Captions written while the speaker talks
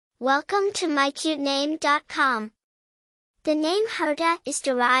Welcome to mycutename.com. The name Herta is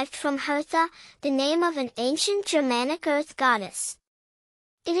derived from Hertha, the name of an ancient Germanic earth goddess.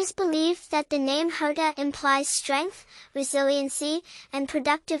 It is believed that the name Herta implies strength, resiliency, and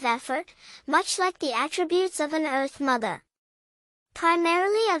productive effort, much like the attributes of an earth mother.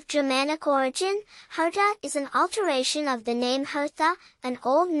 Primarily of Germanic origin, Herta is an alteration of the name Hertha, an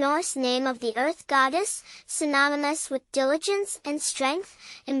Old Norse name of the earth goddess, synonymous with diligence and strength,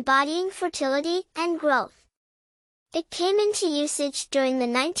 embodying fertility and growth. It came into usage during the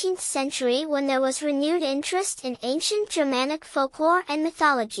 19th century when there was renewed interest in ancient Germanic folklore and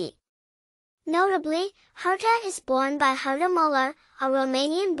mythology. Notably, Herta is born by Herta Müller, a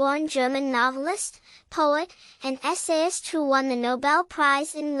Romanian-born German novelist, poet, and essayist who won the Nobel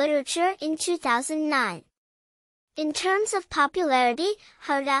Prize in Literature in 2009. In terms of popularity,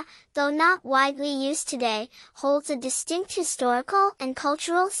 Herta, though not widely used today, holds a distinct historical and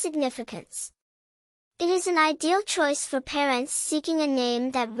cultural significance. It is an ideal choice for parents seeking a name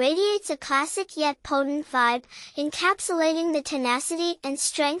that radiates a classic yet potent vibe, encapsulating the tenacity and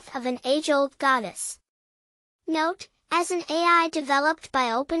strength of an age-old goddess. Note: as an AI developed by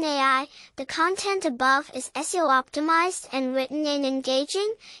OpenAI, the content above is SEO-optimized and written in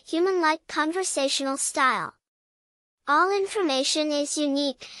engaging, human-like conversational style. All information is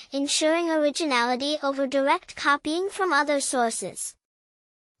unique, ensuring originality over direct copying from other sources.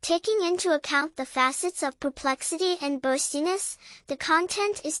 Taking into account the facets of perplexity and burstiness, the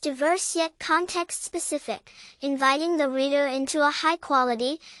content is diverse yet context-specific, inviting the reader into a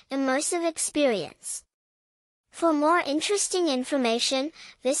high-quality, immersive experience. For more interesting information,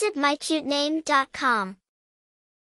 visit mycutename.com.